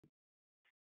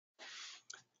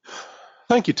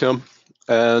Thank you, Tim,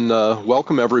 and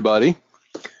welcome everybody.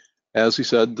 As he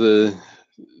said, the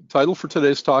title for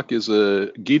today's talk is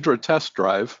a Ghidra test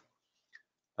drive.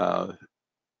 So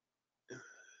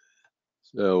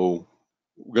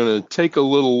we're going to take a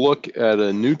little look at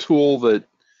a new tool that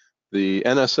the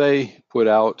NSA put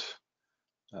out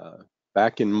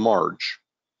back in March.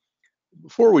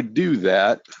 Before we do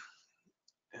that,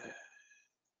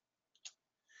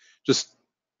 just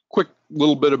quick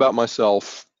little bit about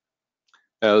myself.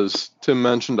 As Tim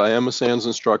mentioned, I am a SANS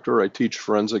instructor. I teach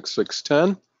Forensics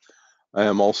 610. I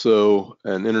am also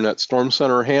an Internet Storm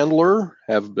Center handler,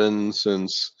 have been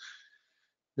since,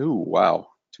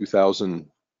 2002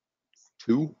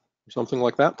 or something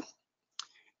like that.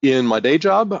 In my day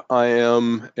job, I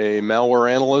am a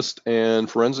malware analyst and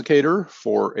forensicator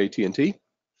for AT&T.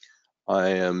 I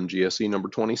am GSE number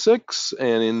 26,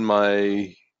 and in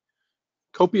my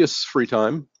copious free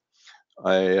time,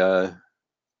 I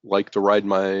like to ride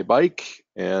my bike,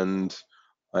 and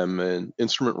I'm an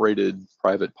instrument-rated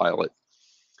private pilot.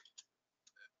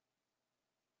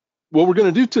 What we're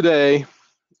going to do today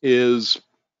is,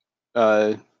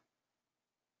 the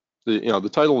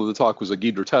title of the talk was a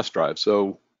Ghidra test drive.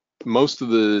 So most of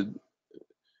the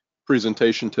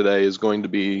presentation today is going to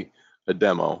be a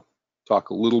demo. Talk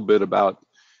a little bit about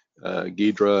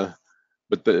Ghidra,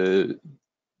 but the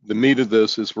meat of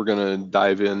this is we're going to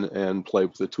dive in and play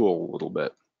with the tool a little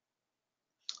bit.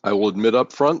 I will admit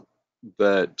up front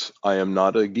that I am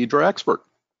not a Ghidra expert.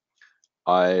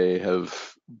 I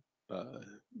have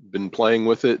been playing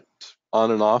with it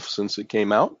on and off since it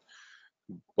came out,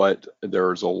 but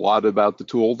there's a lot about the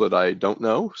tool that I don't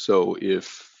know. So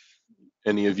if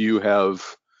any of you have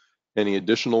any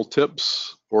additional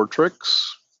tips or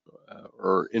tricks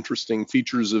or interesting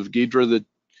features of Ghidra that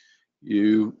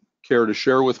you care to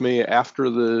share with me after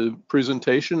the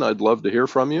presentation, I'd love to hear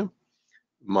from you.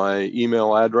 My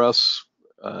email address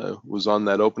was on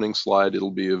that opening slide.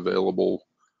 It'll be available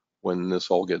when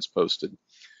this all gets posted.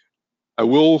 I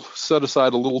will set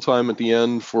aside a little time at the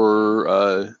end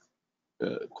for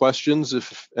questions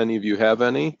if any of you have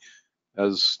any.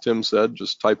 As Tim said,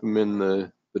 just type them in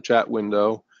the chat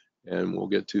window and we'll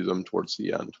get to them towards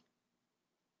the end.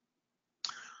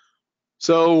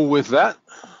 So with that,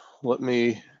 let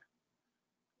me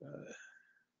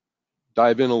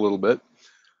dive in a little bit.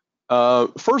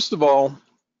 First of all,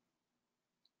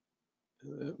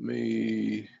 let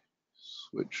me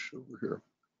switch over here.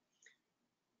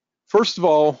 First of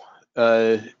all,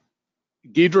 Ghidra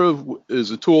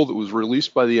is a tool that was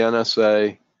released by the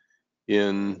NSA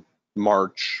in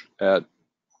March at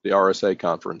the RSA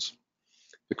conference.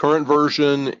 The current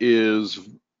version is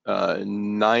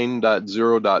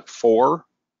 9.0.4.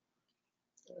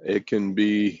 It can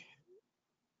be,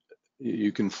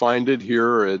 you can find it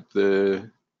here at the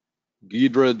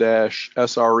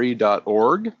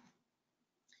ghidra-sre.org.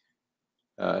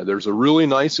 There's a really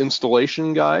nice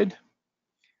installation guide.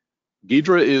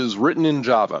 Ghidra is written in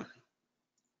Java.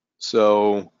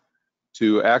 So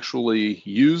to actually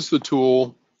use the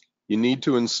tool, you need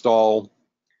to install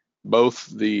both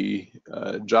the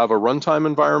Java runtime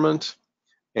environment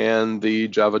and the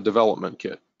Java development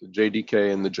kit, the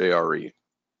JDK and the JRE.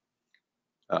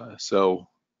 So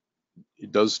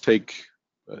it does take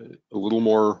a little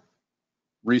more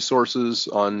resources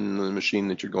on the machine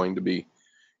that you're going to be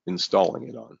installing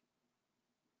it on.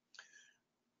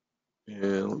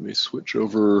 And let me switch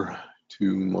over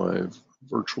to my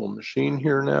virtual machine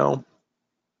here now.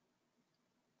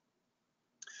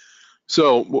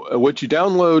 So what you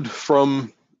download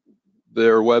from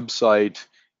their website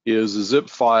is a zip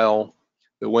file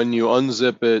that when you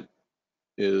unzip it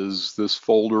is this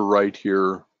folder right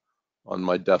here on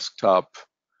my desktop,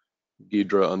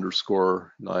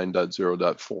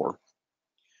 Ghidra_9.0.4.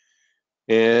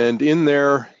 And in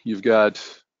there, you've got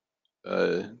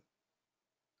a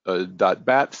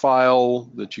 .bat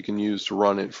file that you can use to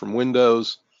run it from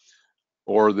Windows,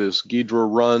 or this Ghidra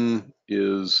run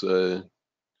is a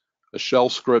shell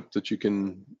script that you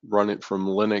can run it from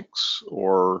Linux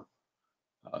or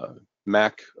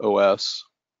Mac OS.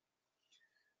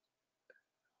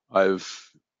 I've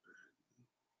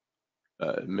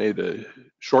made a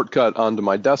shortcut onto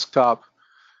my desktop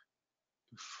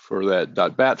for that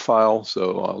 .bat file,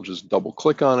 so I'll just double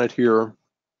click on it here.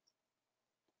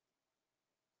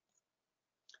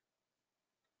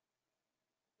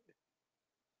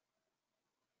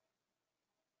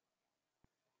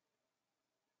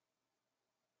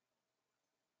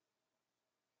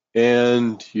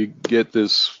 And you get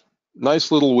this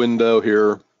nice little window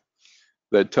here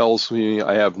that tells me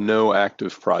I have no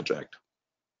active project.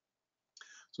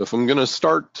 So if I'm going to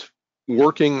start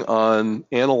working on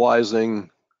analyzing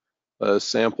a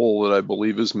sample that I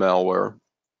believe is malware.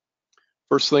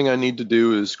 First thing I need to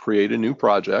do is create a new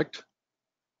project.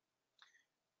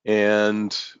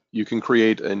 And you can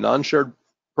create a non-shared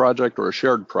project or a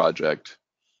shared project.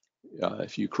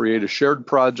 If you create a shared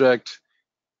project,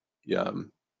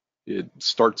 it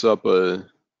starts up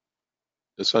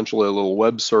essentially a little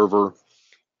web server,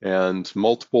 and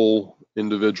multiple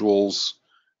individuals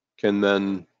can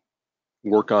then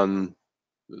work on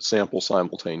the sample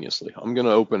simultaneously. I'm going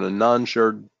to open a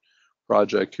non-shared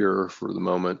project here for the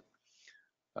moment.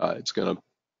 It's going to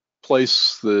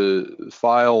place the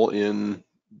file in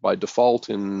by default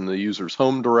in the user's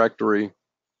home directory.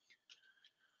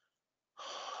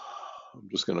 I'm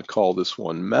just going to call this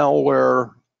one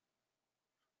malware.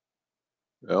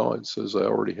 Well, it says I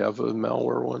already have a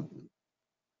malware one.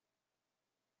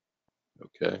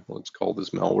 Okay, let's call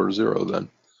this malware 0 then.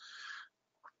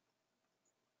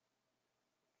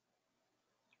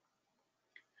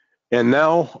 And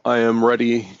now I am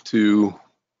ready to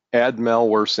add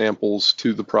malware samples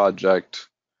to the project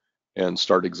and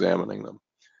start examining them.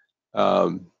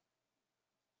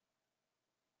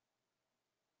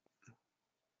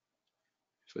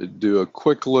 If I do a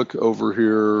quick look over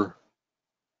here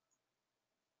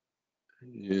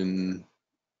in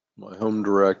my home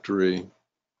directory,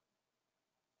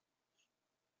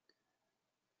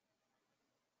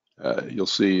 you'll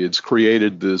see it's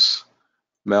created this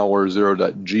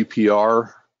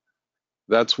malware0.gpr.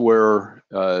 That's where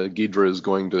Ghidra is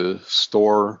going to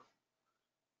store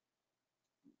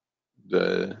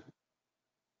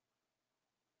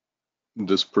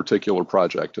this particular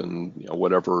project, and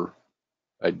whatever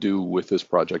I do with this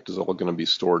project is all going to be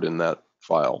stored in that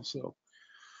file. So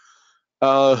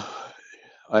I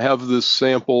have this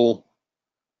sample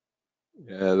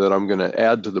that I'm going to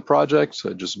add to the project. So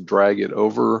I just drag it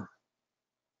over.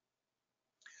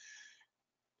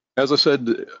 As I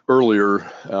said earlier,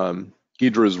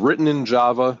 Ghidra is written in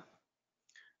Java.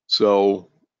 So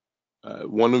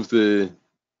one of the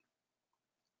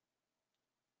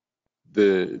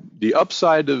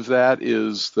upside of that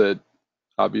is that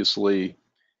obviously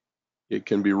it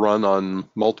can be run on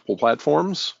multiple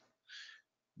platforms.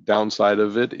 Downside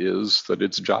of it is that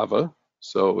it's Java,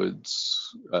 so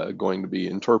it's going to be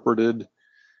interpreted.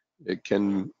 It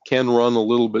can run a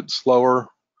little bit slower.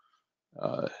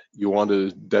 You want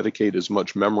to dedicate as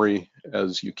much memory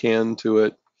as you can to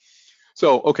it.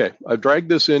 So, okay, I've dragged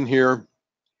this in here,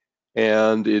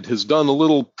 and it has done a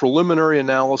little preliminary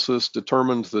analysis,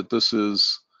 determined that this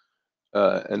is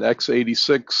an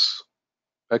x86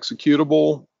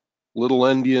 executable, little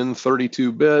endian,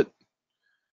 32-bit,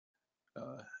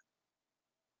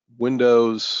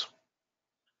 Windows,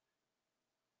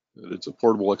 that it's a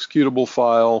portable executable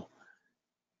file.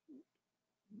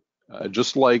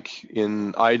 Just like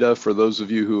in IDA, for those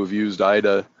of you who have used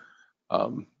IDA,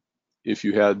 if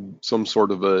you had some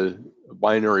sort of a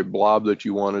binary blob that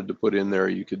you wanted to put in there,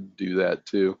 you could do that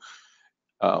too.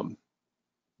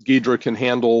 Ghidra can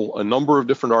handle a number of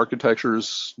different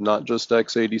architectures, not just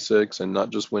x86 and not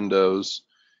just Windows.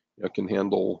 It can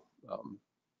handle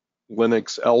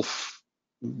Linux ELF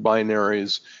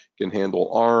binaries, can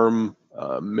handle ARM,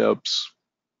 MIPS.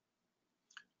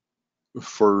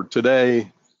 For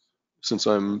today, since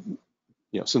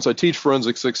I teach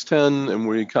Forensic 610 and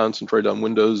we concentrate on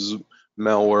Windows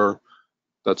malware,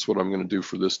 that's what I'm going to do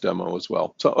for this demo as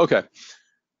well. So, okay,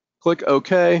 click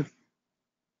OK,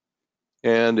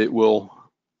 and it will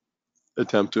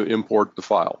attempt to import the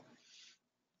file.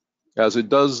 As it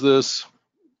does this,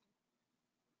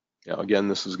 again,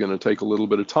 this is going to take a little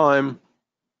bit of time.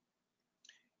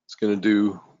 It's going to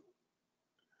do,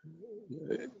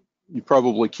 you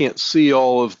probably can't see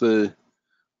all of the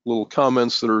little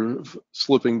comments that are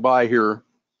slipping by here,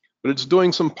 but it's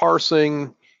doing some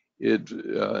parsing.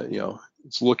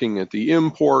 It's looking at the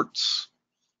imports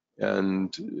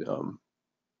and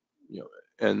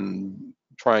and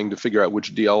trying to figure out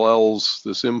which DLLs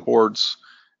this imports.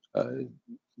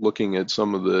 Looking at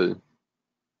some of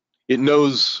it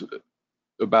knows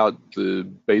about the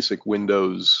basic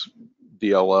Windows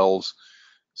DLLs,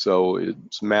 so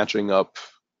it's matching up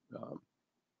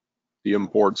the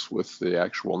imports with the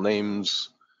actual names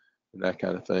and that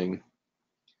kind of thing.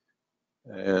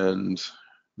 And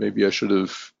maybe I should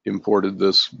have imported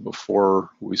this before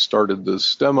we started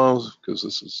this demo, because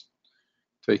this is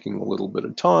taking a little bit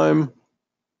of time.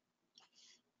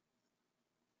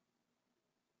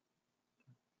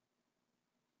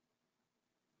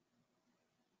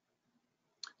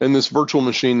 And this virtual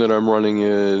machine that I'm running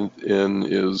in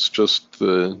is just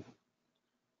the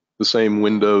same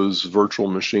Windows virtual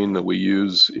machine that we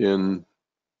use in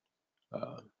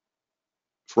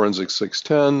Forensic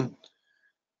 610.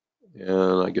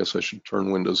 And I guess I should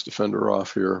turn Windows Defender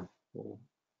off here.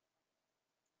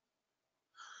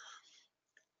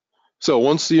 So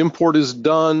once the import is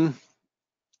done,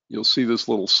 you'll see this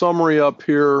little summary up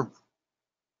here.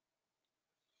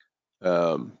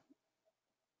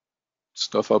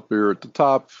 Stuff up here at the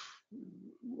top,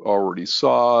 already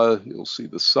saw. You'll see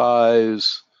the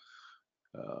size,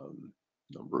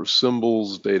 number of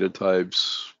symbols, data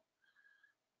types.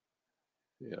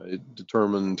 Yeah, it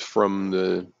determined from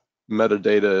the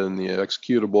metadata in the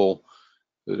executable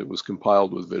that it was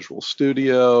compiled with Visual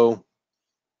Studio.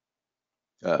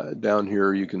 Down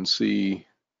here you can see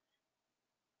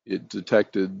it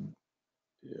detected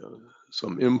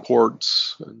some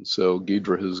imports, and so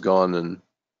Ghidra has gone and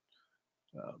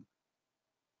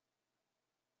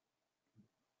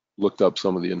looked up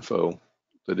some of the info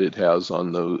that it has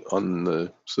on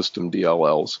the system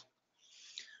DLLs.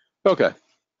 Okay,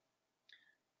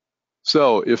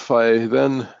 so if I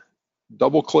then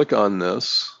double click on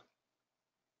this,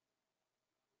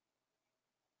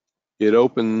 it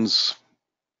opens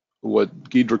what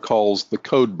Ghidra calls the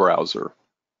code browser.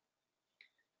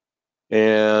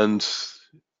 And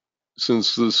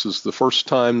since this is the first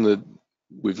time that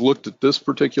we've looked at this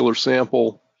particular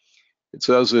sample, it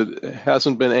says it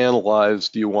hasn't been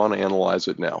analyzed. Do you want to analyze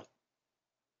it now?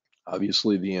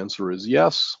 Obviously, the answer is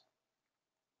yes.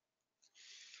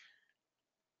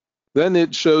 Then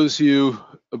it shows you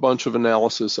a bunch of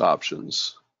analysis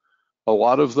options. A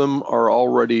lot of them are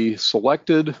already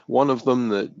selected. One of them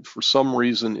that for some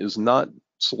reason is not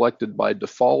selected by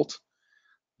default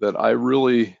that I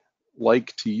really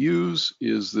like to use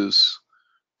is this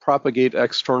propagate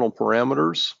external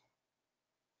parameters.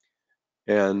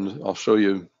 And I'll show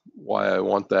you why I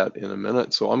want that in a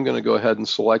minute. So I'm going to go ahead and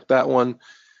select that one.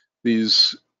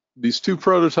 These two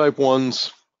prototype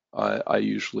ones I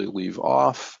usually leave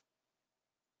off.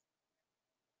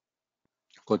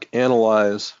 Click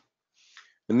Analyze.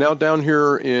 And now down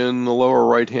here in the lower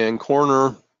right-hand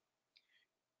corner,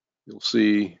 you'll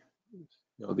see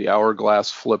the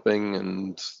hourglass flipping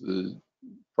and the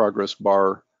progress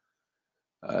bar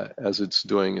as it's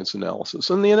doing its analysis.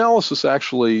 And the analysis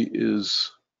actually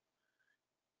is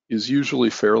usually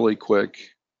fairly quick.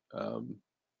 But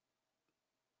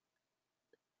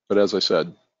as I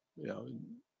said,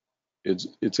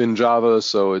 it's in Java,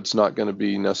 so it's not going to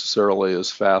be necessarily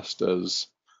as fast as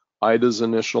IDA's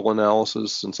initial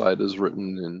analysis, since IDA is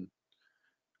written in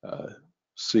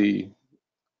C.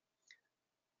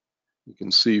 You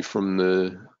can see from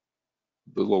the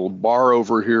little bar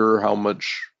over here how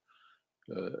much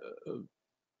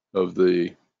of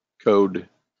the code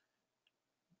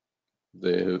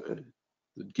that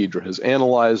Ghidra has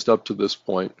analyzed up to this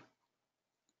point.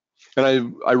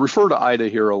 And I refer to IDA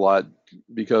here a lot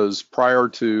because prior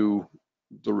to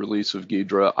the release of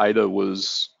Ghidra, IDA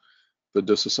was the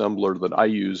disassembler that I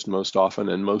used most often,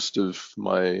 and most of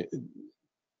my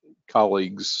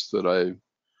colleagues that I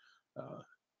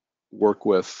work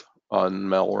with on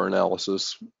malware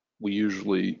analysis, we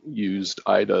usually used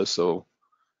IDA, so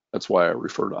that's why I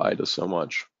refer to IDA so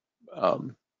much.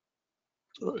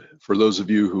 For those of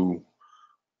you who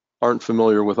aren't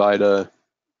familiar with IDA,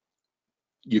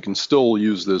 you can still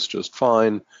use this just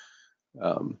fine.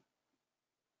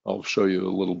 I'll show you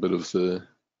a little bit of the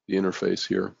interface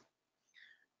here.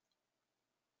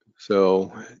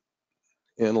 So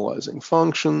analyzing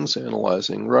functions,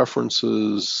 analyzing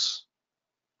references.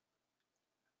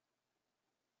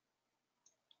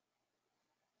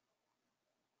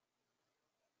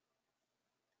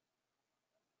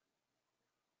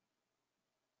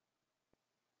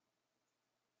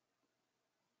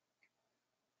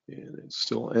 And it's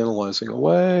still analyzing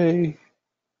away.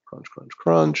 Crunch, crunch,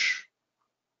 crunch.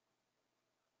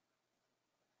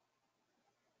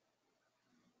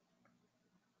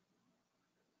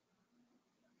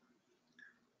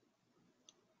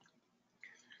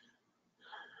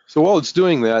 So while it's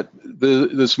doing that,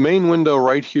 this main window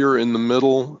right here in the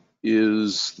middle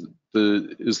is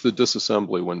the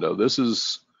disassembly window. This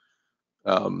is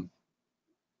the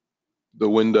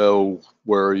window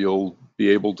where you'll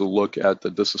be able to look at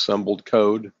the disassembled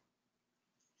code.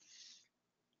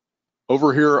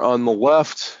 Over here on the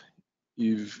left,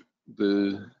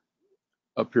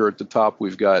 up here at the top,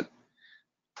 we've got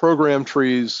program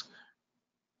trees.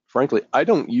 Frankly, I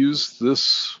don't use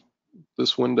this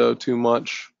window too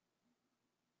much.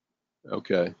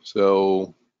 Okay,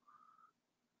 so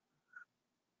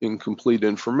incomplete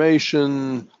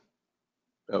information.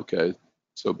 Okay,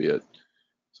 so be it.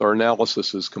 So our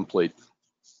analysis is complete.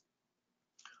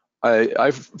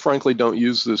 I frankly don't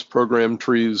use this program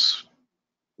trees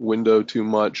window too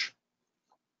much.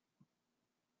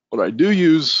 What I do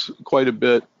use quite a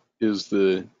bit is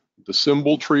the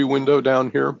symbol tree window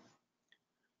down here.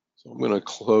 So I'm going to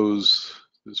close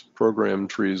this program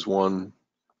trees one.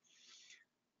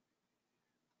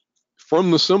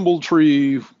 From the symbol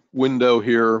tree window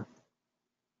here,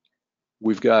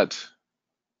 we've got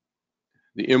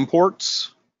the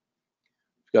imports,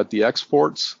 we've got the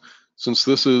exports. Since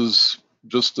this is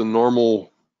just a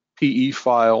normal PE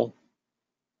file,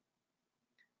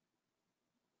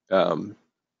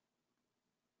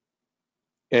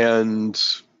 and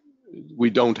we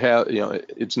don't have,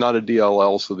 it's not a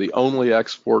DLL, so the only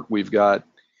export we've got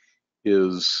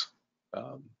is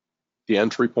the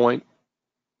entry point.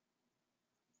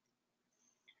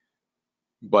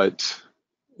 But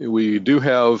we do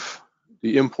have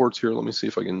the imports here. Let me see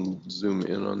if I can zoom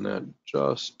in on that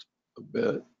just a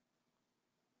bit.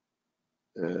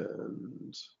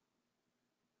 And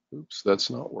oops,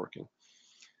 that's not working.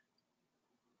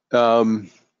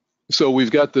 So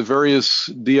we've got the various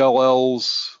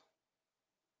DLLs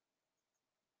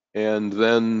and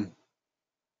then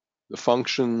the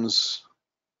functions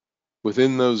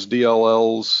within those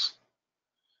DLLs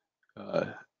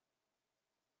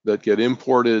that get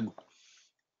imported.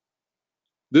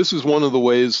 This is one of the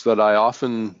ways that I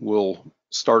often will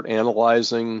start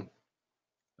analyzing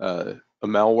a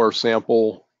malware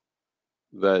sample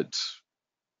that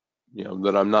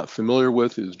that I'm not familiar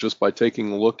with, is just by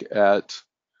taking a look at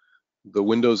the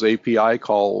Windows API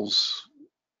calls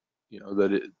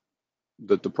that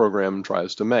the program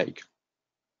tries to make.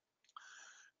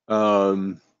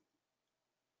 So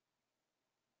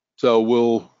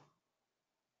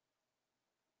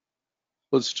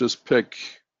let's just pick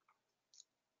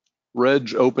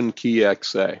reg open key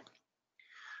XA.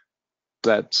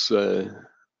 That's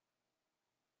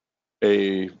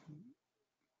a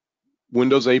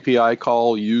Windows API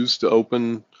call used to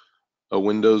open a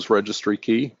Windows registry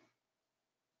key.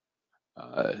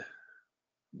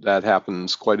 That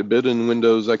happens quite a bit in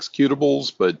Windows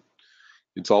executables, but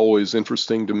it's always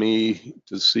interesting to me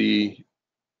to see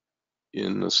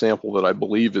in a sample that I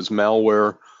believe is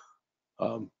malware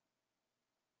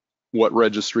what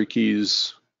registry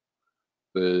keys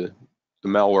the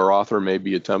malware author may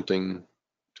be attempting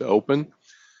to open.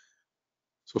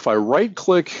 So if I right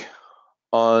click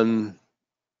on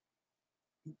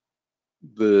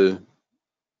if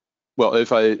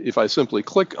I simply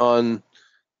click on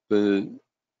the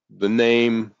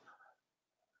name,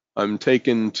 I'm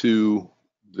taken to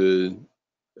the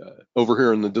over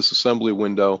here in the disassembly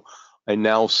window. I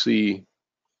now see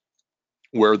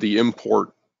where the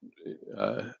import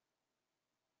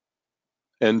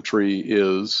entry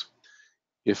is.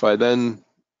 If I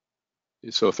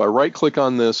right click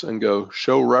on this and go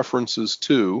show references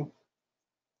to,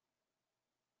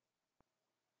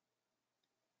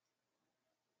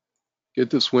 get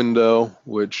this window,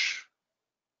 which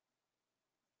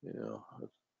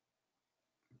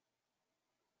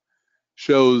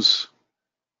shows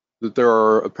that there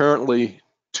are apparently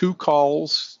 2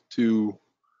 calls to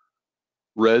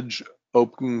reg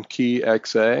open key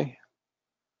XA.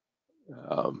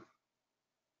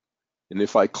 And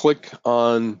if I click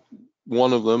on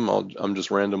one of them, I'm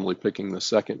just randomly picking the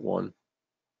second one.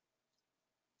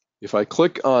 If I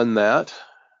click on that,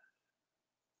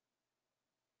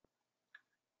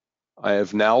 I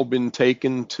have now been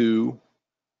taken to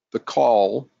the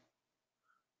call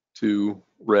to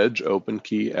reg open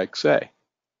key XA.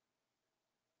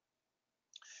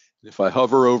 If I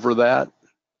hover over that,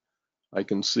 I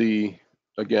can see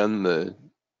again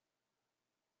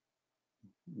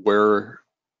where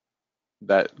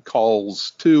that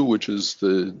calls to, which is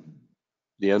the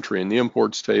entry in the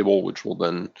imports table, which will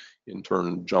then in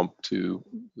turn jump to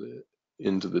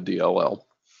into the DLL.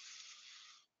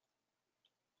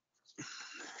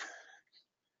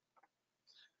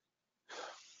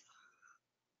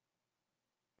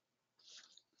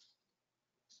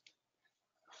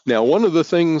 Now, one of the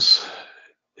things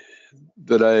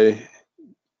that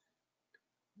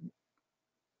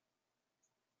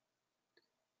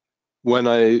when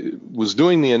I was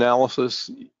doing the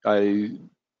analysis, I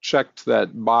checked that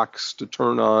box to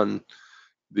turn on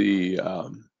the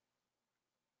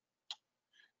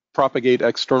propagate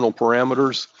external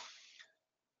parameters.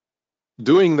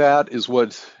 Doing that is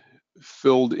what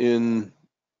filled in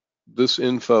this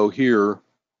info here,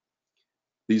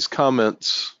 these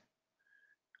comments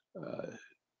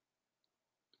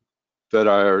that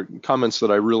are comments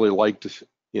that I really liked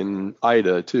in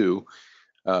IDA too.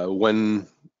 When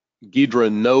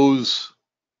Ghidra knows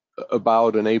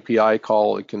about an API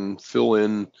call, it can fill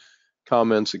in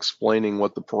comments explaining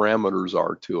what the parameters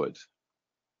are to it.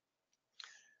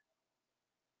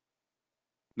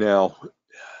 Now,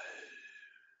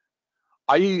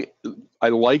 I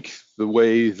like the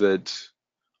way that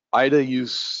IDA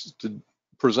used to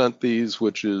present these,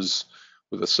 which is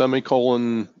with a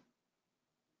semicolon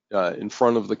in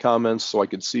front of the comments, so I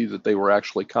could see that they were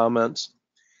actually comments.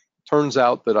 Turns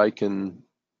out that I can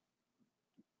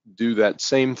do that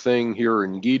same thing here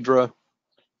in Ghidra.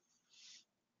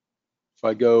 If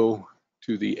I go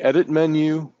to the edit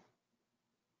menu,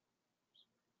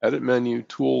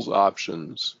 tools,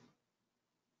 options,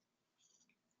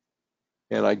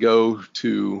 and I go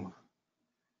to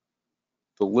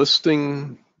the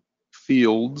listing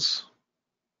fields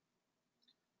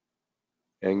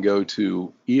and go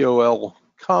to EOL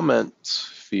comments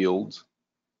field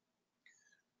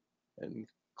and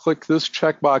click this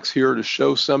checkbox here to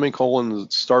show semicolons at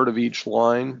the start of each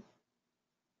line.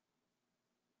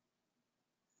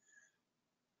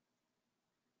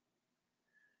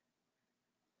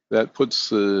 That puts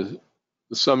the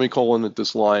semicolon at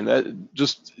this line. That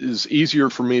just is easier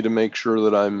for me to make sure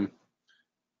that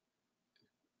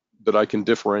I can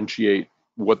differentiate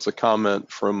what's a comment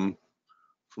from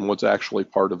what's actually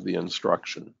part of the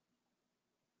instruction.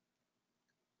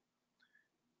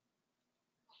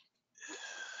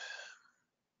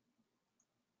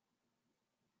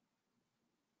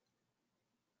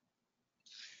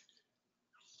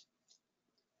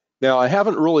 Now, I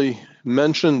haven't really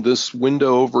mentioned this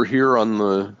window over here on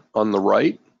the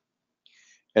right,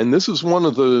 and this is one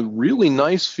of the really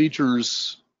nice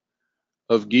features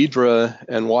of Ghidra,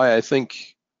 and why I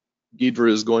think Ghidra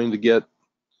is going to get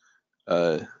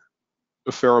a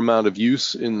fair amount of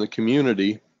use in the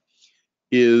community,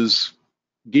 is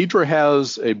Ghidra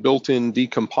has a built-in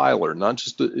decompiler.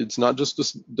 It's not just a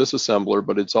disassembler,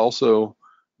 but it's also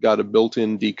got a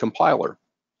built-in decompiler.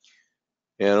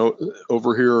 And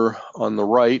over here on the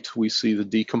right, we see the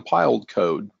decompiled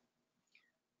code.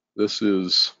 This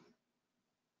is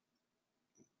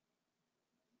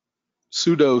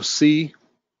pseudo C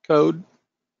code,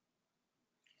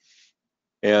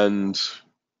 and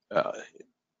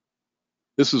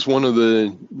this is one of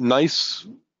the nice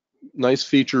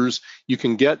features. You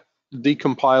can get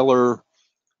decompiler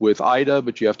with IDA,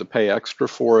 but you have to pay extra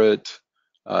for it.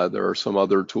 There are some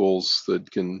other tools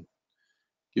that can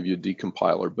give you a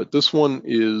decompiler, but this one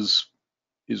is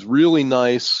really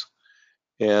nice,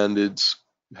 and it's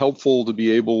helpful to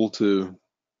be able to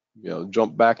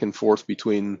jump back and forth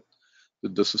between the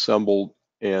disassembled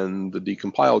and the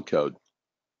decompiled code.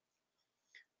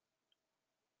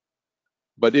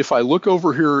 But if I look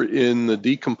over here in the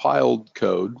decompiled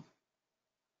code,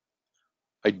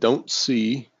 I don't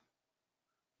see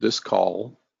this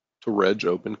call to reg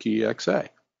OpenKeyXA.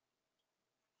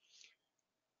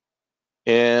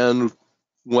 And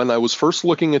when I was first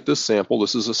looking at this sample,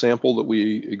 this is a sample that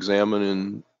we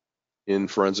examine in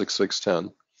Forensic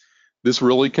 610, this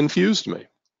really confused me.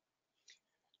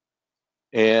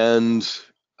 And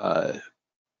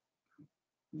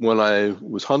when I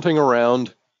was hunting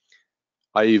around,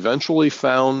 I eventually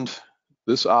found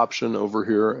this option over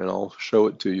here, and I'll show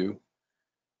it to you.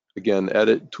 Again,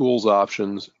 edit tools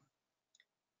options.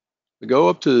 I go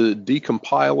up to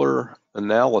decompiler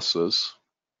analysis.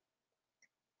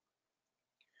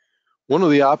 One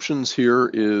of the options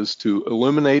here is to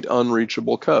eliminate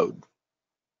unreachable code.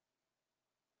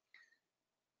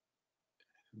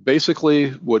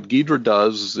 Basically, what Ghidra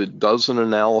does is it does an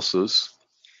analysis,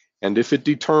 and if it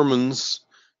determines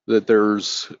that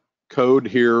there's code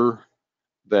here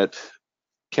that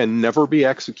can never be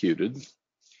executed,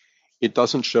 it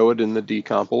doesn't show it in the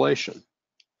decompilation.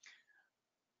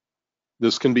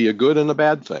 This can be a good and a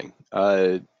bad thing.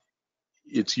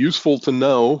 It's useful to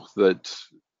know that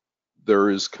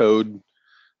there is code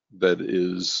that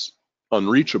is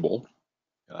unreachable.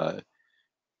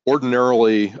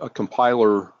 Ordinarily, a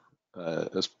compiler,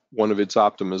 as one of its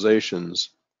optimizations,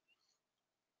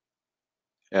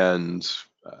 and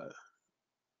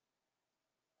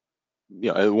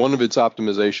one of its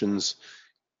optimizations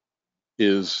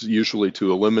is usually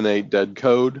to eliminate dead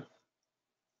code,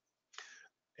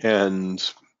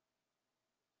 and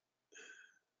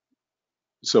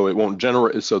so it won't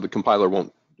generate. So the compiler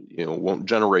won't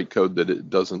generate code that it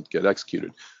doesn't get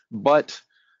executed. But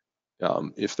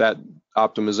if that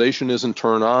optimization isn't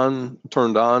turned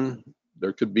on,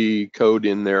 there could be code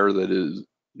in there that is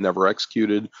never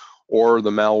executed, or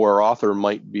the malware author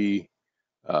might be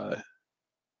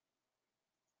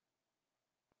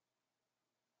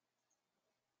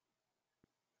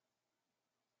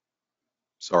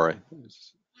sorry,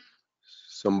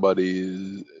 somebody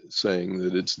is saying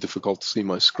that it's difficult to see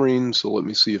my screen, so let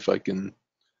me see if I can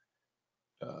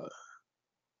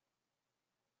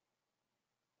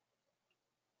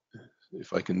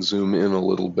zoom in a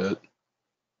little bit.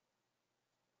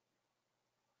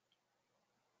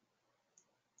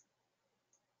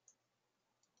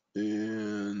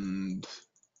 And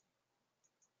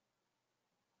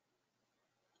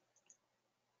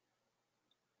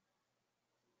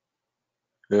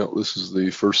yeah, this is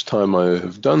the first time I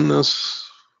have done this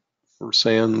for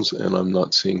SANS, and I'm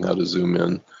not seeing how to zoom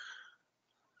in.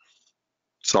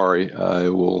 Sorry, I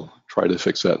will try to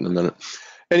fix that in a minute.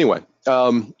 Anyway,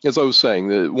 as I was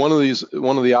saying, one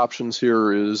of the options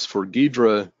here is for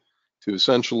Ghidra to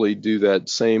essentially do that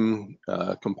same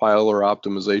compiler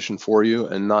optimization for you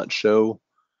and not show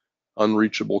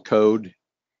unreachable code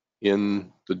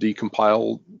in the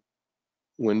decompile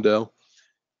window.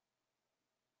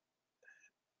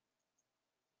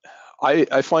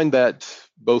 I find that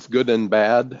both good and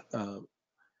bad.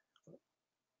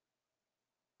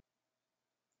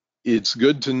 It's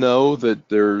good to know that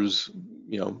there's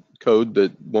code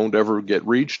that won't ever get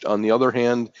reached. On the other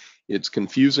hand, it's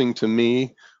confusing to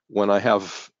me when I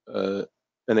have an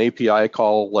API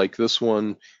call like this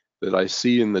one that I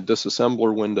see in the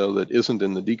disassembler window that isn't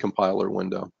in the decompiler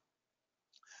window.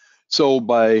 So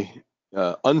by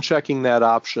unchecking that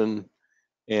option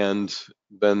and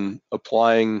then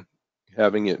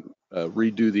having it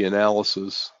redo the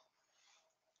analysis,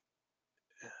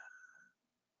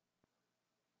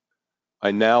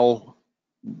 I now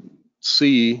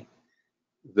see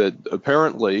that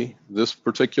apparently this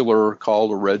particular call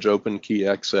to reg open key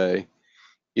XA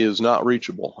is not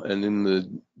reachable. And in the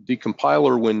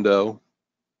decompiler window,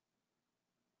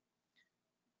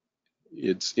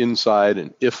 it's inside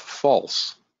an if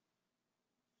false.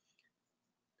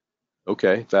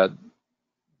 Okay,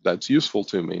 that's useful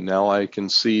to me. Now I can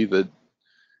see that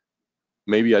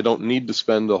maybe I don't need to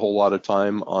spend a whole lot of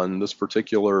time on this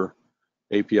particular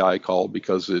API call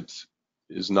because it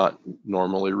is not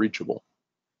normally reachable.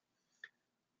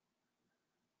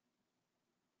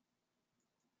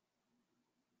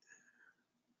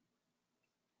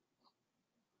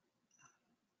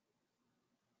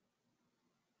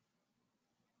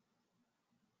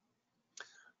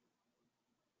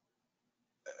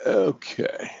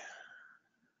 Okay.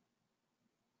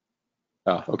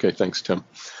 Okay, thanks, Tim.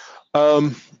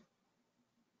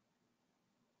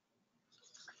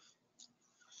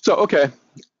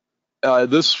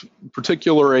 This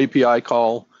particular API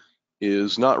call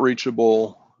is not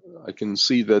reachable. I can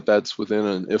see that that's within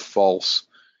an if false.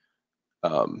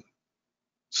 So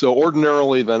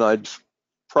ordinarily, then I'd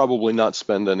probably not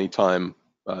spend any time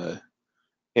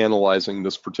analyzing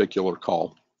this particular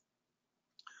call.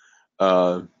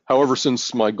 However,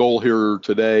 since my goal here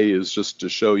today is just to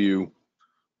show you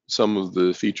some of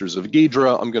the features of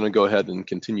Ghidra, I'm going to go ahead and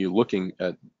continue looking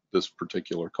at this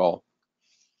particular call.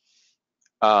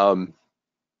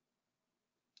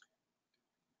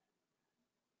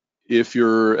 If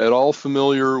you're at all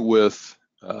familiar with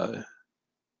the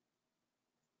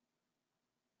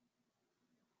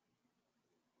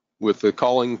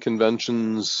calling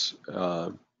conventions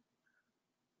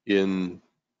in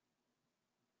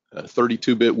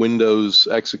 32-bit Windows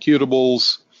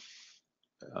executables,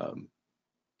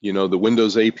 the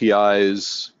Windows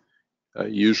APIs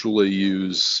usually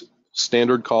use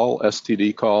standard call,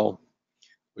 STD call,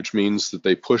 which means that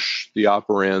they push the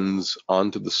operands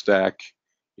onto the stack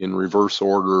in reverse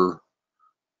order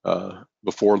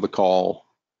before the call,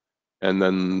 and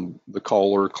then the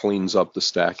caller cleans up the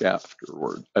stack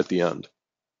afterward at the end.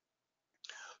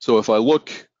 So if I look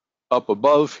up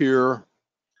above here,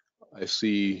 I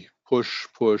see push,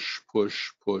 push,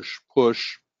 push, push,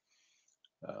 push.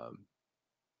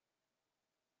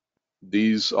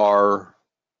 These are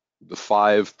the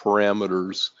 5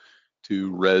 parameters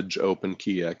to reg open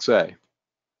key XA.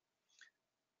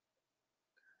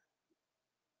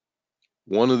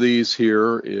 One of these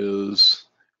here is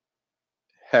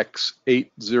hex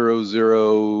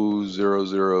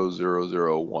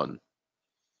 8000001.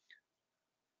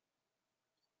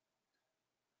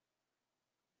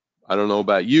 I don't know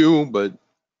about you, but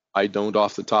I don't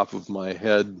off the top of my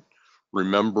head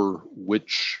remember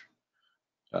which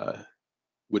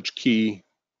key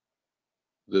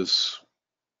this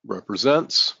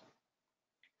represents,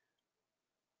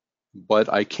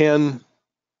 but I can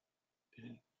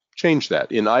change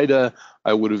that. In IDA,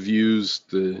 I would have used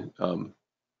the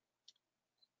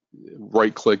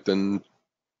right-clicked and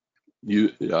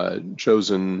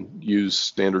chosen use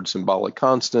standard symbolic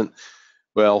constant.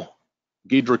 Well,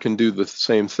 Ghidra can do the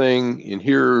same thing. In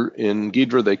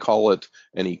Ghidra, they call it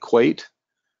an equate.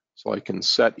 So I can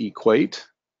set equate.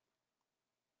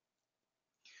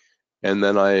 And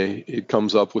then it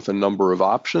comes up with a number of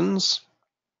options.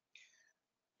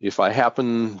 If I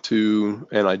happen to,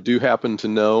 and I do happen to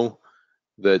know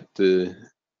that the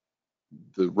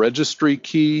registry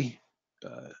key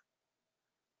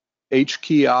H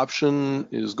key option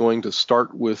is going to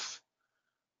start with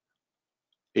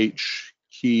H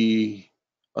key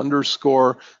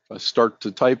underscore. If I start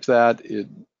to type that, it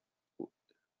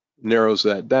narrows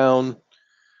that down.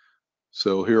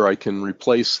 So here I can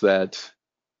replace that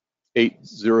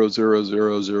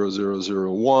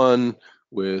 800000001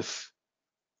 with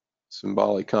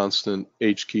symbolic constant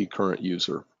H key current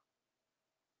user.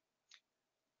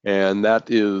 And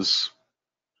that is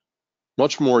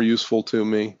much more useful to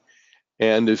me.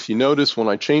 And if you notice, when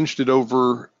I changed it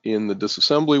over in the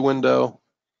disassembly window,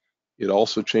 it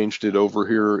also changed it over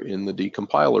here in the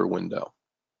decompiler window.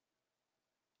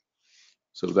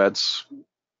 So that's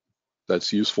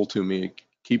useful to me. It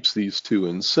keeps these two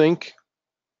in sync.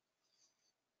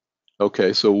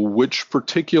 Okay, so which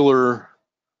particular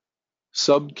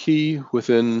subkey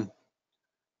within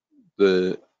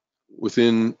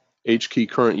H key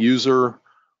current user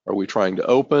are we trying to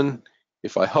open?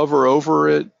 If I hover over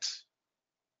it,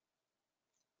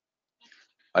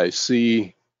 I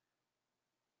see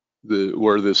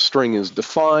where this string is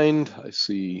defined. I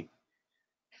see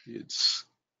it's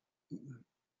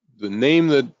the name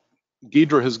that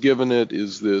Ghidra has given it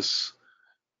is this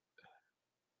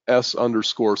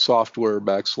s_software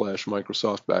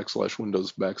 /Microsoft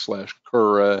 /Windows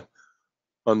 /Cura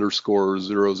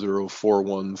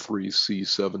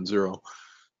 _00413C70.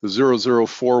 The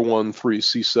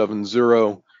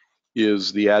 00413C70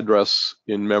 is the address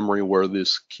in memory where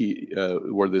this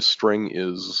string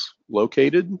is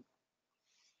located.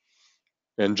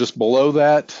 And just below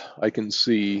that, I can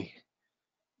see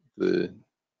the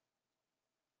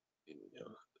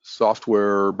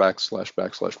software /Microsoft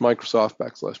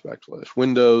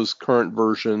 /Windows current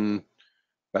version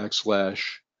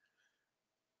 /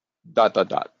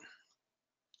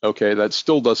 ... Okay, that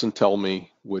still doesn't tell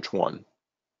me which one.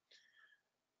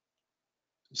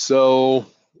 So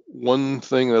one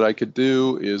thing that I could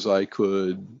do is I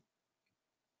could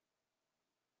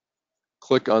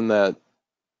click on that,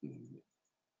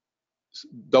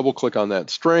 double click on that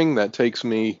string. That takes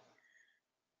me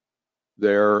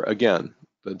there again.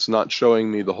 That's not showing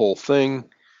me the whole thing.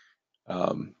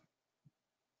 I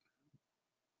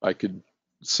could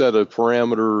set a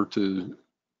parameter to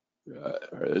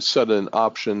set an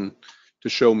option to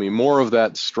show me more of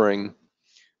that string.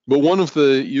 But one of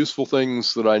the useful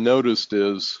things that I noticed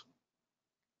is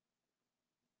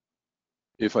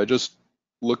if I just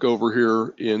look over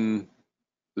here in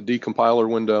the decompiler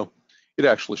window, it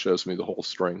actually shows me the whole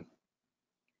string.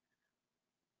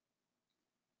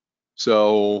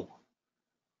 So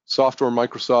software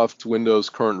Microsoft Windows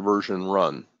current version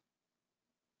run.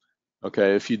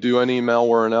 Okay, if you do any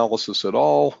malware analysis at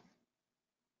all,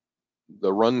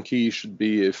 the run key should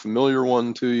be a familiar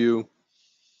one to you.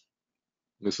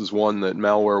 This is one that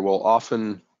malware will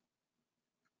often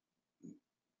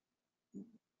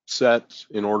set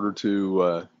in order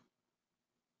to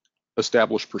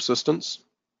establish persistence.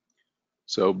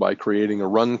 So by creating a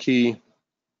run key,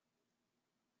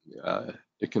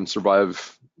 it can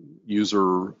survive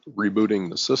user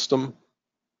rebooting the system.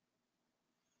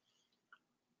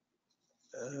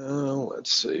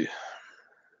 Let's see.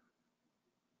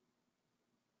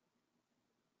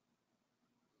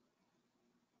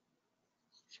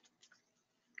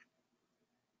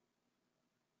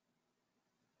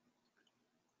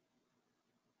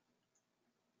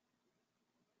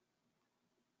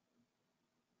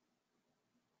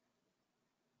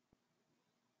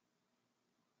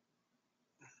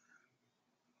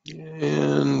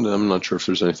 And I'm not sure if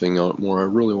there's anything more I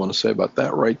really want to say about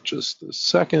that right just a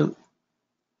second.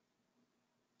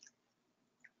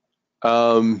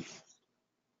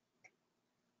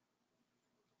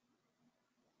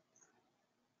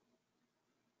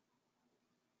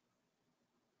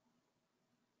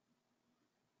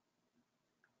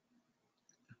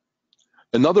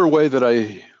 Another way that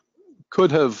I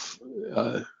could have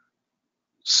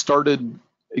started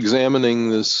examining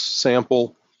this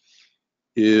sample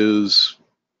is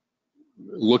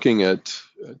looking at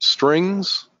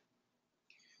strings.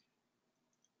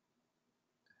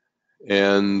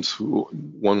 And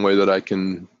one way that I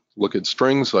can look at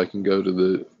strings, I can go to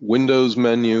the Windows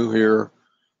menu here,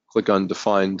 click on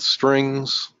Defined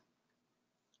Strings.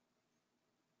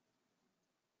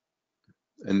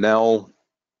 And now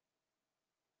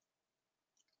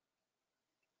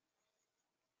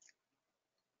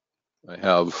I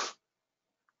have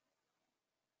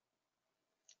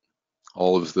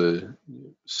all of the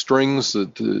strings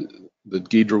that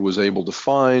Ghidra was able to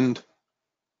find.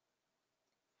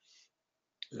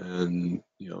 And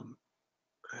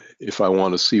if I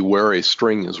want to see where a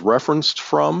string is referenced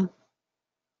from,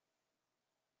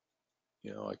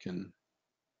 I can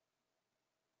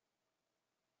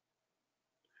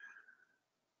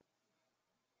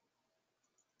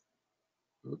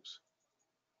Oops.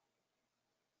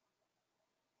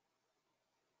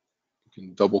 You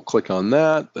can double click on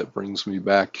that. That brings me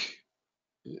back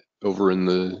over in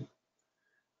the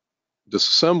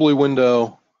disassembly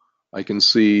window. I can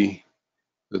see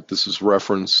that this is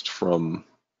referenced from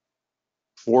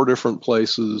 4 different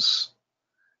places.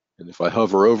 And if I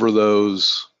hover over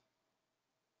those,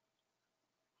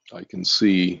 I can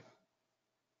see,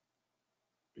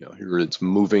 here it's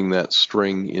moving that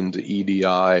string into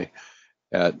EDI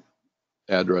at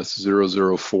address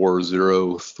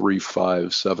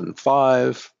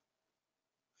 004-03575.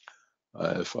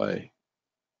 If I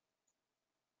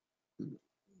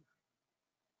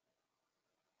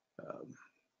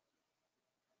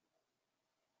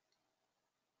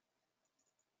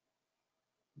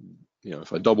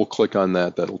if I double click on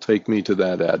that, that'll take me to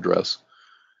that address.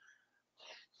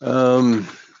 Let's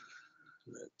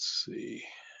see.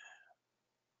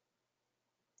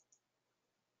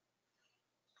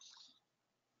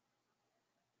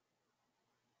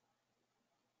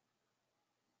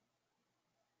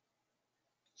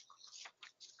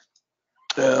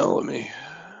 Let me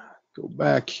go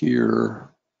back here.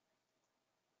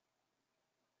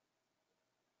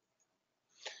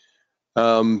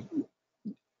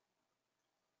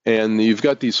 And you've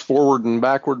got these forward and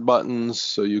backward buttons,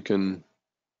 so you can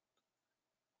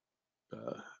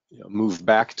move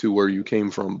back to where you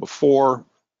came from before.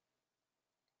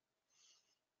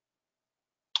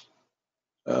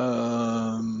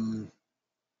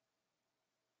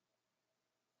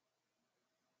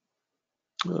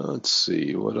 Let's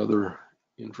see, what other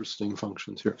interesting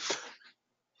functions here?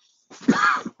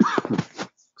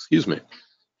 Excuse me.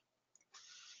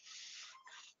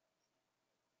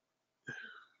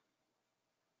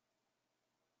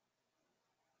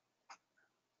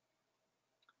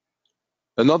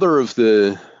 Another of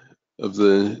the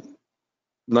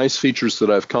nice features that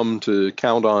I've come to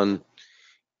count on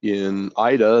in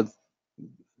IDA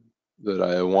that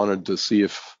I wanted to see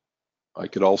if I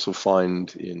could also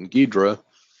find in Ghidra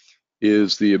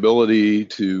is the ability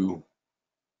to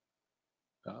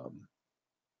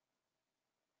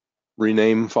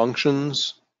rename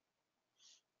functions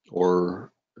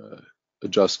or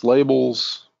adjust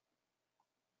labels.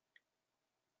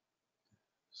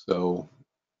 So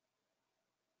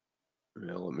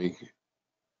let me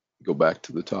go back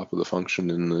to the top of the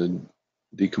function in the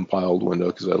decompiled window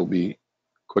because that'll be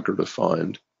quicker to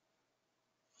find.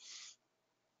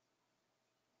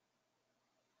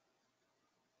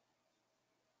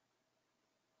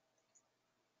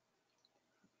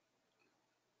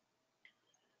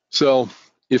 So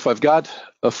if I've got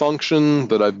a function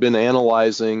that I've been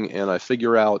analyzing and I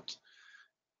figure out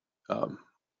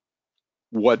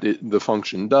what the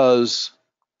function does,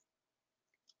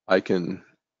 I can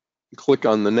click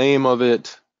on the name of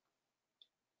it,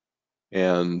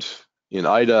 and in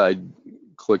IDA, I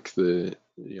click the,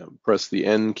 press the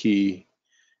N key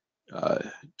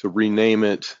to rename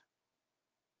it.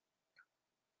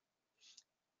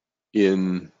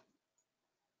 In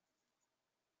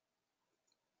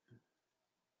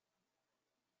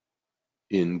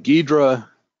Ghidra,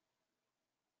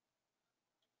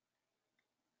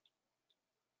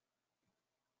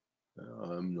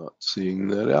 I'm not seeing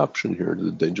that option here.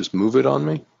 Did they just move it on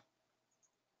me?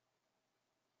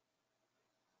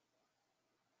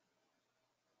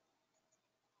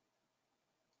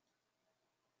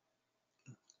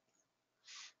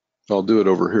 I'll do it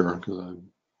over here because I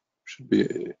should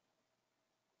be.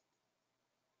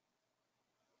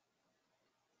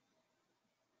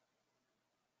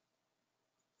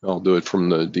 I'll do it from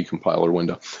the decompiler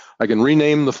window. I can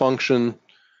rename the function.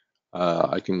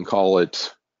 I can call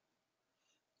it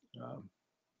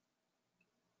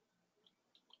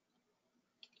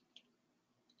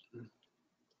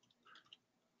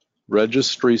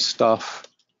registry stuff.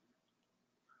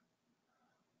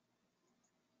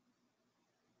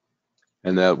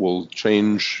 And that will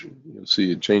change.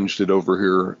 See, it changed it over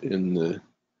here in the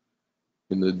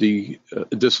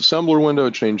disassembler window.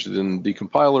 It changed it in the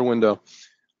decompiler window.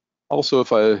 Also,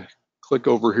 if I click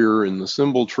over here in the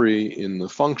symbol tree in the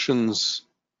functions,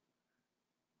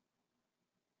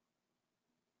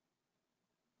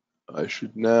 I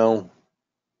should now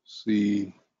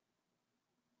see.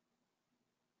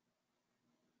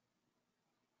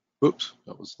 Oops,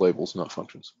 that was labels, not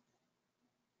functions.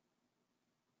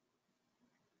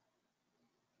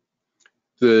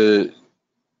 The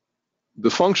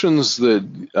functions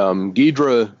that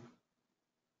Ghidra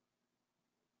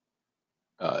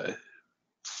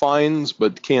finds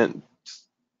but can't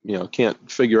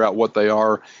figure out what they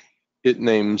are, it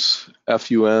names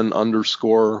FUN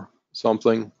underscore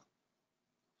something.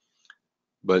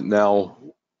 But now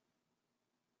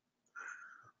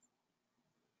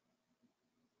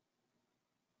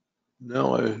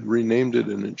Now I renamed it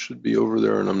and it should be over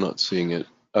there and I'm not seeing it.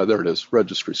 There it is,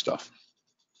 registry stuff.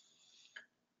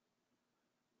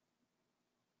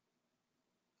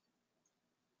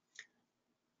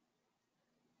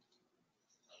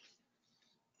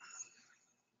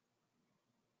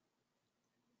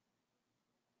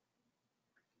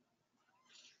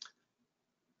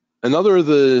 Another of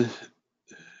the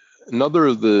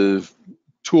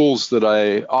tools that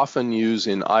I often use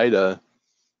in IDA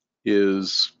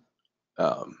is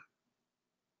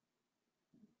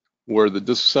where the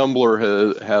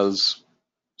disassembler has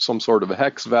some sort of a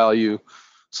hex value.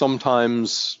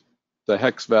 Sometimes the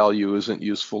hex value isn't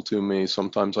useful to me.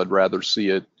 Sometimes I'd rather see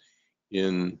it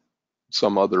in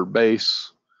some other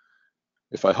base.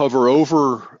 If I hover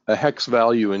over a hex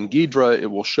value in Ghidra, it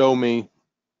will show me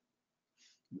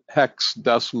hex,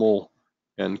 decimal,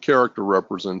 and character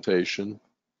representation.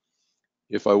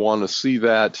 If I want to see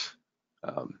that,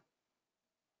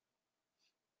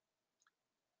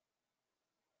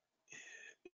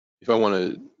 if I want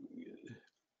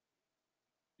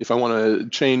to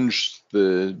change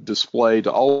the display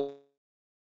to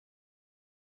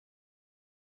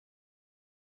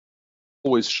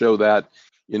always show that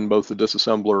in both the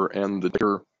disassembler and the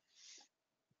ticker.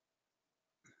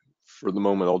 For the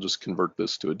moment, I'll just convert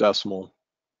this to a decimal.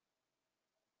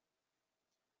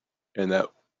 And that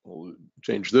will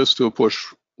change this to a push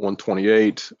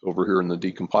 128. Over here in the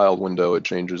decompiled window, it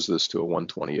changes this to a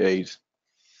 128.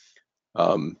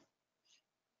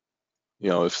 You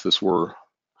know, if this were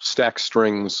stack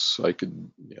strings, I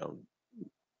could, you know,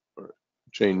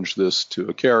 change this to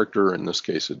a character. In this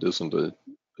case, it isn't a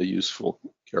useful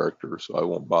character, so I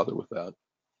won't bother with that.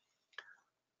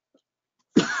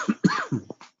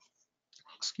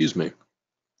 Excuse me.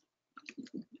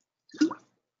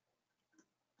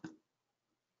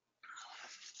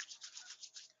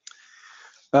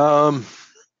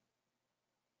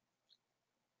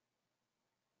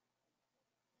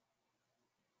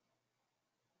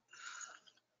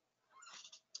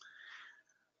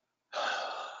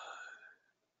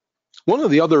 One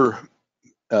of the other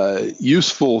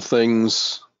useful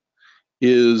things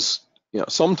is, you know,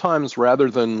 sometimes rather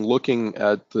than looking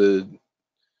at the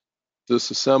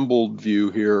disassembled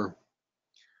view here,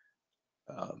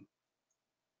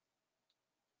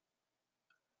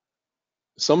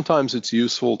 sometimes it's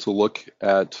useful to look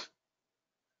at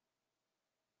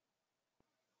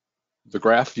the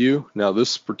graph view. Now,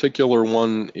 this particular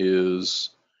one is,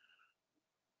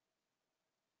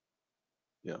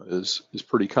 you know, is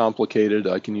pretty complicated.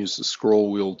 I can use the scroll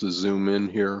wheel to zoom in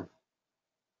here.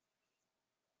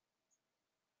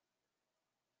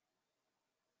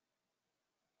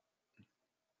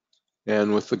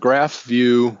 And with the graph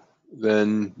view,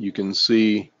 then you can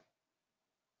see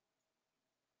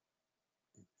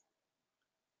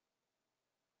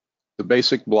the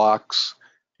basic blocks.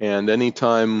 And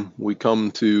anytime we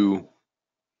come to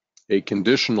a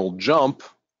conditional jump,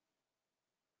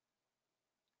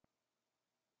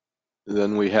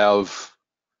 then we have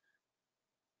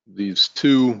these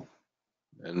two,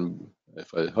 and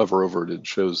if I hover over it, it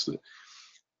shows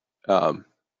that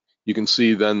you can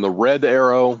see then the red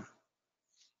arrow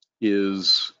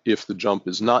is if the jump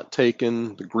is not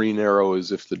taken, the green arrow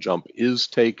is if the jump is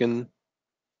taken.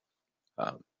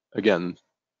 Again,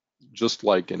 just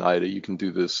like in IDA, you can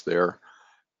do this there.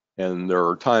 And there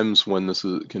are times when this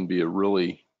can be a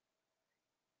really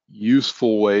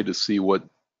useful way to see what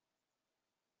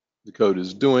the code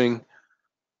is doing.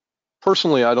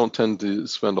 Personally, I don't tend to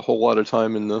spend a whole lot of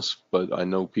time in this, but I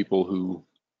know people who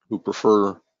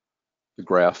prefer the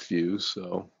graph view,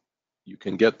 so you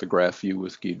can get the graph view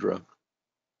with Ghidra.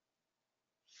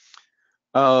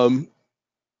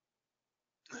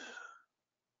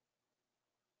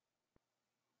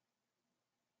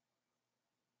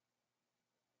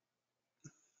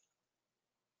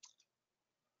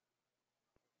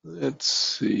 Let's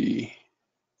see.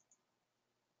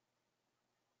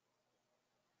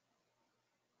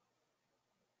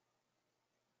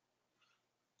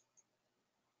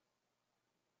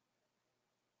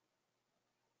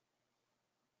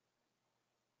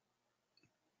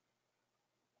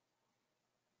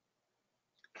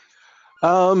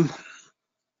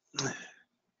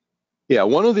 Yeah,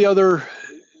 one of the other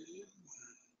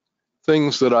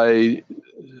things that I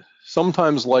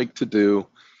sometimes like to do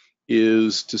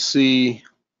is to see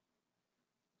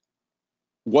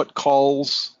what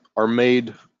calls are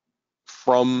made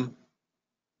from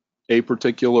a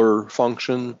particular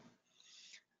function.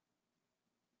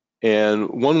 And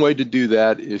one way to do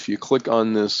that, if you click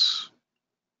on this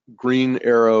green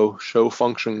arrow, show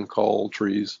function call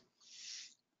trees,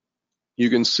 you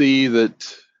can see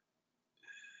that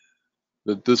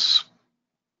this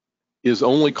is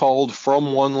only called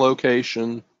from one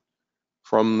location,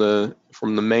 from the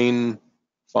main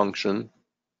function.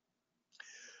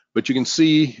 But you can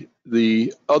see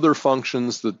the other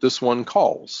functions that this one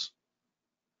calls.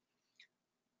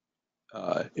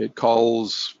 It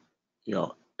calls,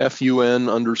 fun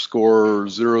underscore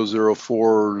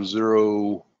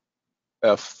 0040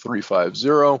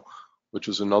 F350, which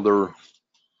is another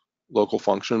local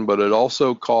function, but it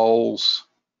also calls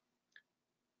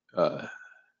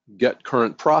get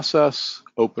current process,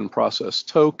 open process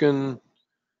token,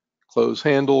 close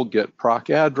handle, get proc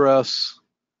address,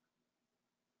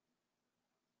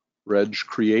 reg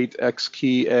create x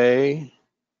key a,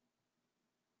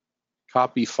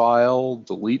 copy file,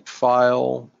 delete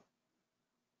file,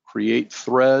 create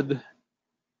thread,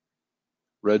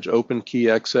 reg open key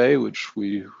xa, which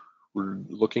we were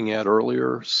looking at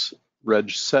earlier,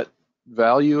 reg set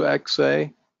value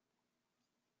xa.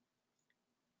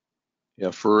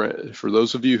 Yeah, for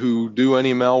those of you who do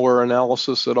any malware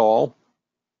analysis at all,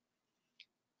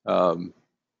 some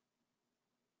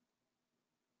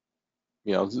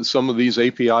of these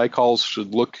API calls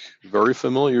should look very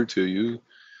familiar to you.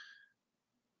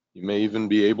 You may even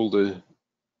be able to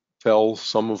tell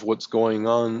some of what's going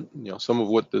on, some of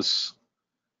what this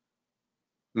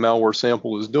malware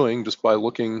sample is doing just by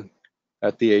looking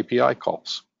at the API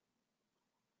calls.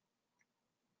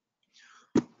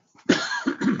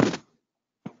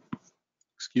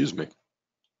 Excuse me.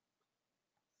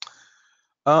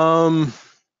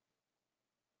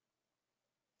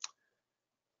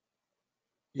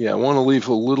 Yeah, I want to leave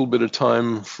a little bit of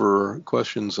time for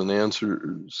questions and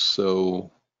answers,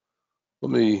 so let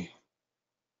me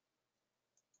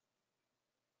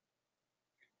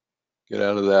get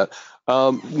out of that.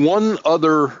 One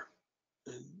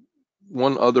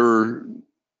other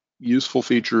useful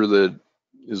feature that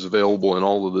is available in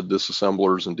all of the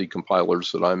disassemblers and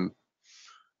decompilers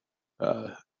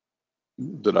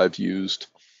that I've used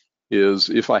is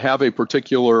if I have a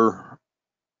particular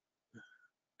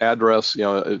address,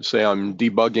 say I'm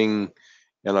debugging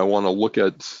and I want to look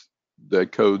at the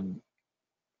code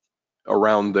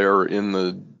around there in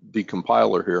the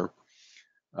decompiler here.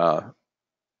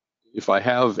 If I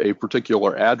have a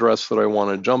particular address that I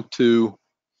want to jump to,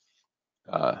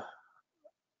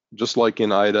 just like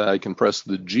in IDA, I can press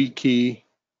the G key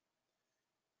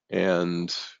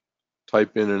and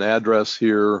type in an address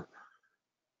here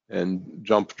and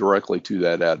jump directly to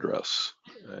that address.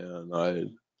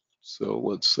 And so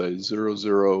let's say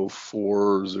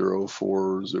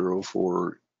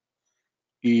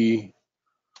 00404040E,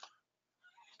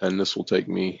 and this will take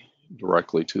me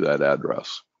directly to that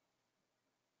address.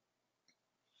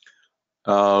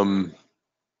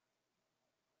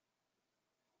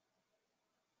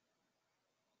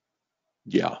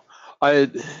 Yeah,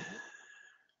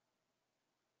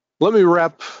 let me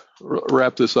wrap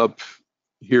this up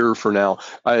here for now.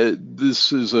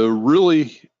 This is a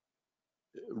really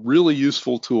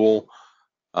useful tool.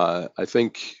 I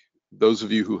think those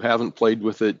of you who haven't played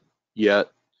with it yet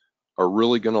are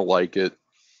really going to like it.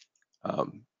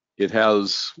 It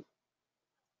has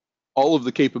all of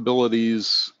the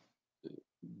capabilities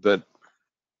that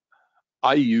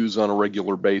I use on a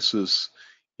regular basis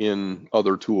in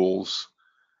other tools.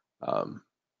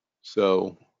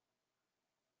 So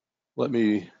let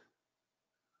me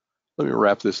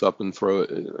wrap this up and throw it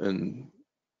and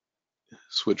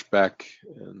switch back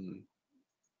and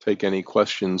take any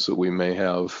questions that we may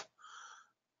have.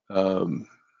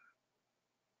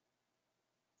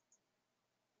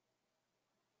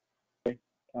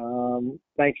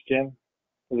 Thanks, Jim,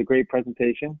 for the great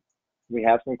presentation. We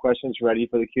have some questions ready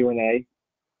for the Q&A.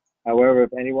 However,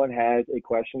 if anyone has a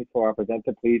question for our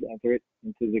presenter, please enter it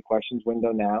into the questions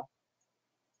window now.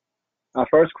 Our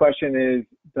first question is,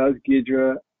 does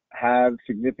Ghidra have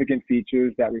significant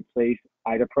features that replace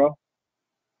IDA Pro?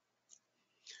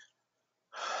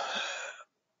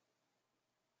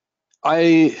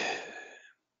 Again,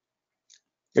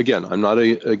 I'm not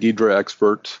a Ghidra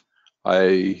expert.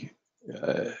 I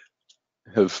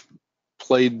have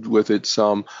played with it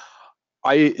some.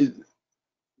 The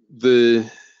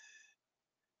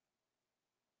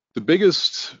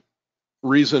biggest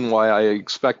reason why I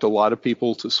expect a lot of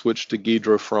people to switch to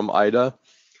Ghidra from IDA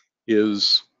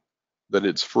is that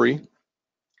it's free,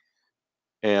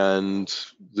 and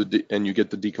you get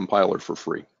the decompiler for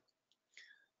free.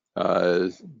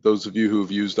 Those of you who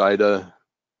have used IDA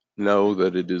know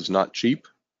that it is not cheap.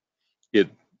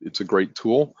 It's a great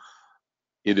tool.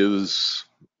 It is,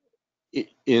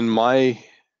 in my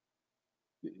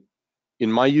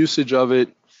usage of it,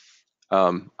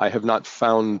 I have not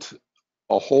found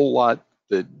a whole lot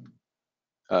that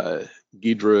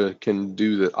Ghidra can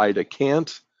do that IDA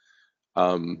can't.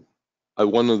 One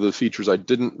of the features I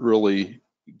didn't really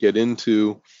get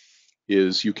into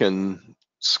is you can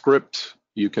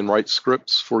write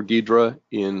scripts for Ghidra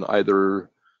in either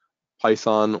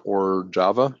Python or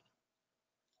Java.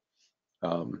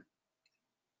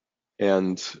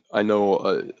 And I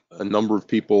know a number of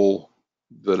people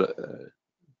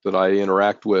that I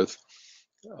interact with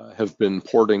have been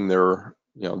porting their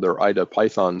IDA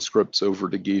Python scripts over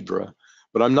to Ghidra,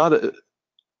 but I'm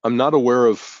not aware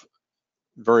of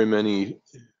very many.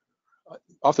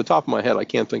 Off the top of my head, I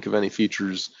can't think of any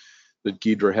features that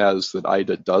Ghidra has that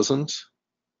IDA doesn't.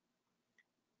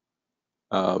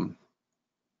 But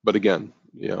again,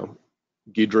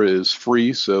 Ghidra is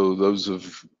free, so those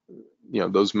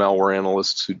malware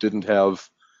analysts who didn't have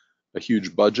a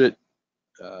huge budget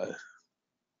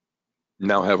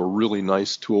now have a really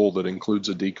nice tool that includes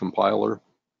a decompiler.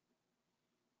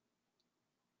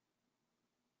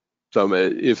 So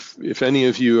if any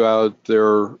of you out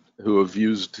there who have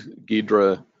used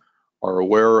Ghidra are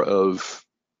aware of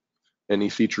any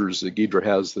features that Ghidra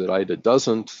has that IDA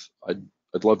doesn't, I'd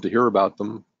love to hear about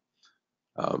them.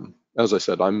 As I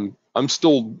said, I'm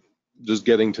still just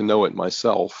getting to know it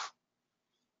myself,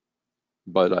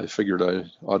 but I figured I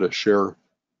ought to share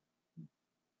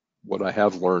what I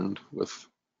have learned with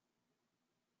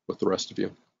the rest of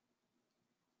you.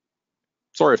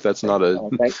 Sorry if that's not a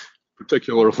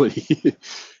particularly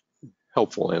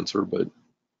helpful answer, but.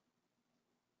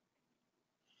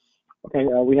 Okay,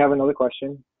 we have another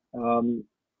question.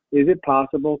 Is it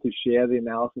possible to share the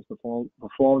analysis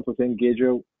performed within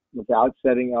Ghidra without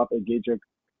setting up a Ghidra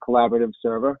collaborative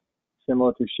server,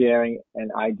 similar to sharing an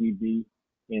IDB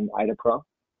in IDA Pro?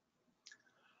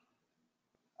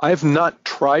 I have not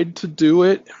tried to do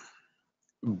it,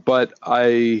 but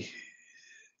that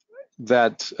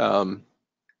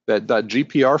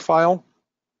 .gpr file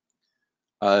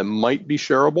might be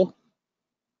shareable.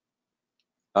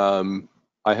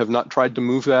 I have not tried to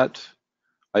move that.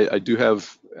 I do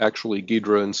have actually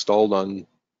Ghidra installed on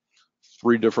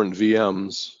 3 different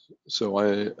VMs, so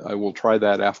I will try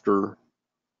that after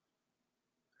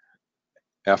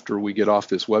we get off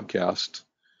this webcast.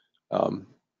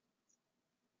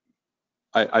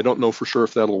 I don't know for sure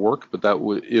if that'll work, but that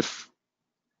would, if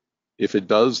it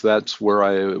does, that's where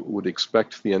I would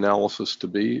expect the analysis to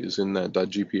be, is in that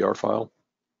 .gpr file.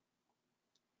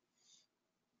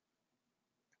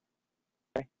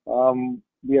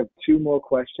 We have 2 more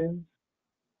questions.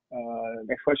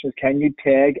 Next question is, can you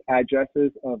tag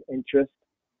addresses of interest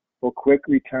for quick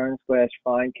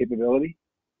return/find capability?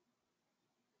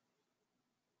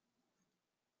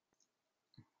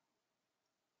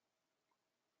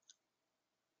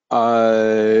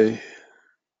 I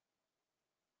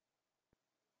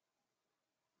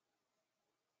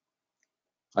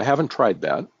haven't tried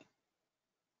that.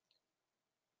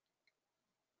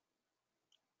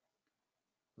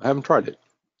 I haven't tried it.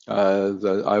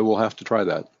 I will have to try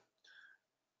that.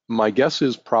 My guess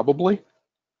is probably,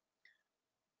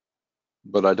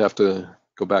 but I'd have to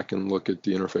go back and look at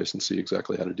the interface and see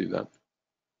exactly how to do that.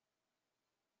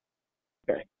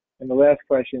 Okay. And the last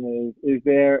question is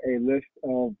there a list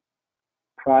of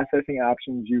processing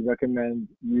options you recommend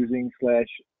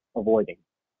using/avoiding?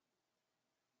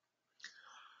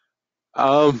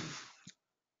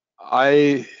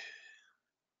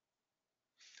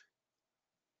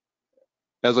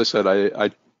 As I said, I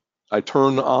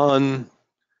turn on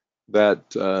that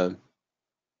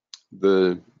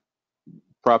the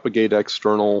propagate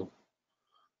external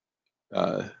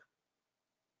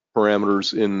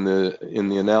parameters in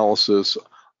the analysis.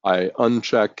 I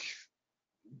uncheck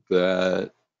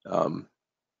that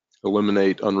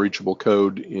eliminate unreachable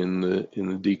code in the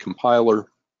decompiler.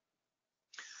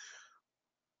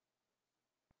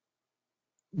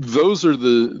 Those are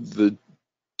the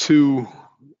 2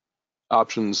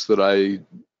 options that I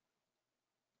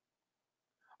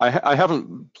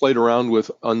haven't played around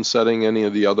with unsetting any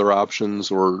of the other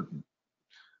options or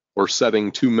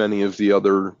setting too many of the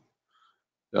other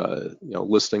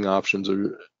listing options.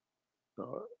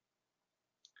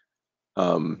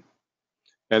 And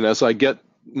as I get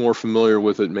more familiar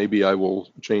with it, maybe I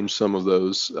will change some of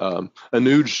those.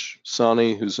 Anuj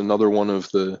Sani, who's another one of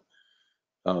the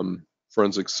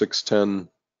Forensic 610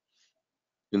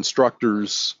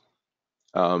 instructors,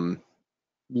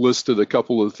 listed a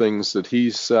couple of things that he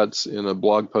sets in a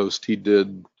blog post he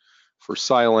did for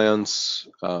Cylance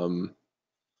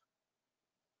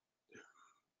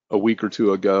a week or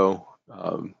 2 ago.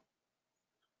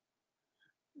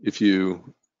 If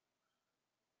you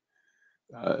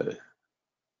I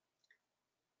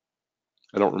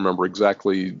don't remember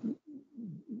exactly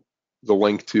the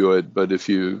link to it, but if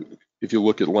you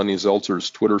look at Lenny Zeltzer's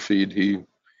Twitter feed, he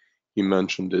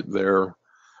mentioned it there.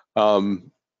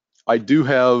 I do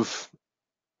have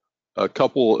a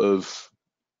couple of,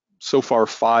 so far,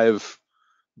 5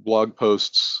 blog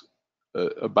posts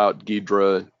about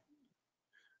Ghidra,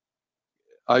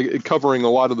 covering a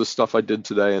lot of the stuff I did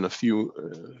today and a few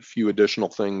additional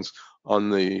things on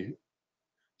the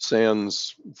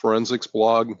SANS forensics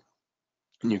blog,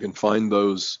 and you can find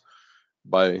those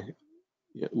by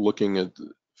looking at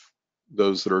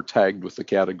those that are tagged with the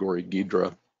category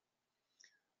Ghidra.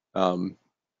 And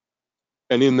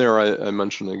in there, I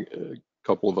mentioned a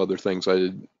couple of other things.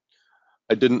 I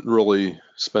didn't really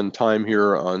spend time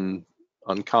here on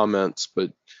comments,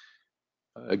 but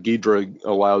Ghidra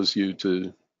allows you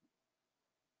to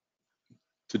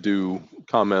do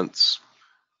comments,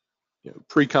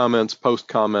 pre-comments,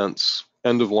 post-comments,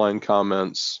 end-of-line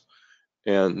comments,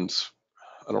 and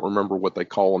I don't remember what they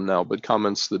call them now, but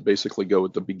comments that basically go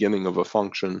at the beginning of a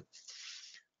function.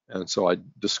 And so I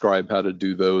describe how to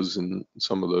do those in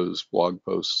some of those blog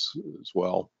posts as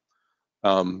well.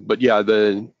 But yeah,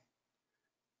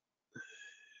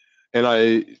 and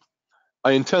I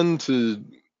intend to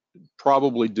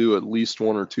probably do at least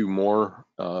 1 or 2 more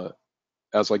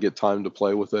as I get time to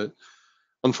play with it.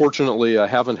 Unfortunately, I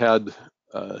haven't had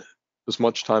as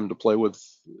much time to play with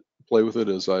it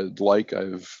as I'd like.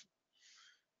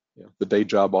 The day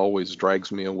job always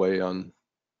drags me away on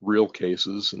real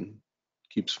cases and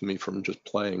keeps me from just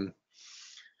playing.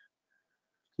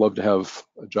 Love to have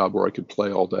a job where I could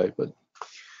play all day, but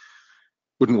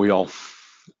wouldn't we all?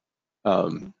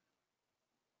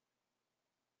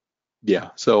 Yeah,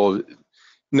 so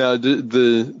now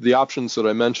the options that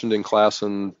I mentioned in class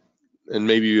and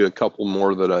maybe a couple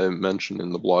more that I mentioned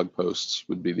in the blog posts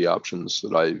would be the options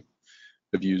that I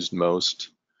have used most.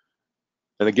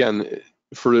 And again,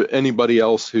 for anybody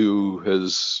else who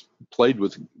has played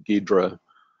with Ghidra,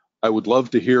 I would love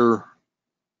to hear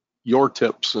your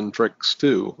tips and tricks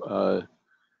too.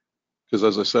 Because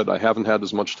as I said, I haven't had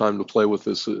as much time to play with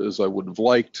this as I would have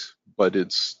liked, but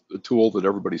it's a tool that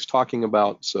everybody's talking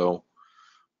about. So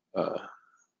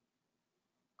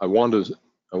I want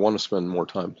to spend more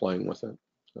time playing with it.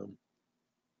 So.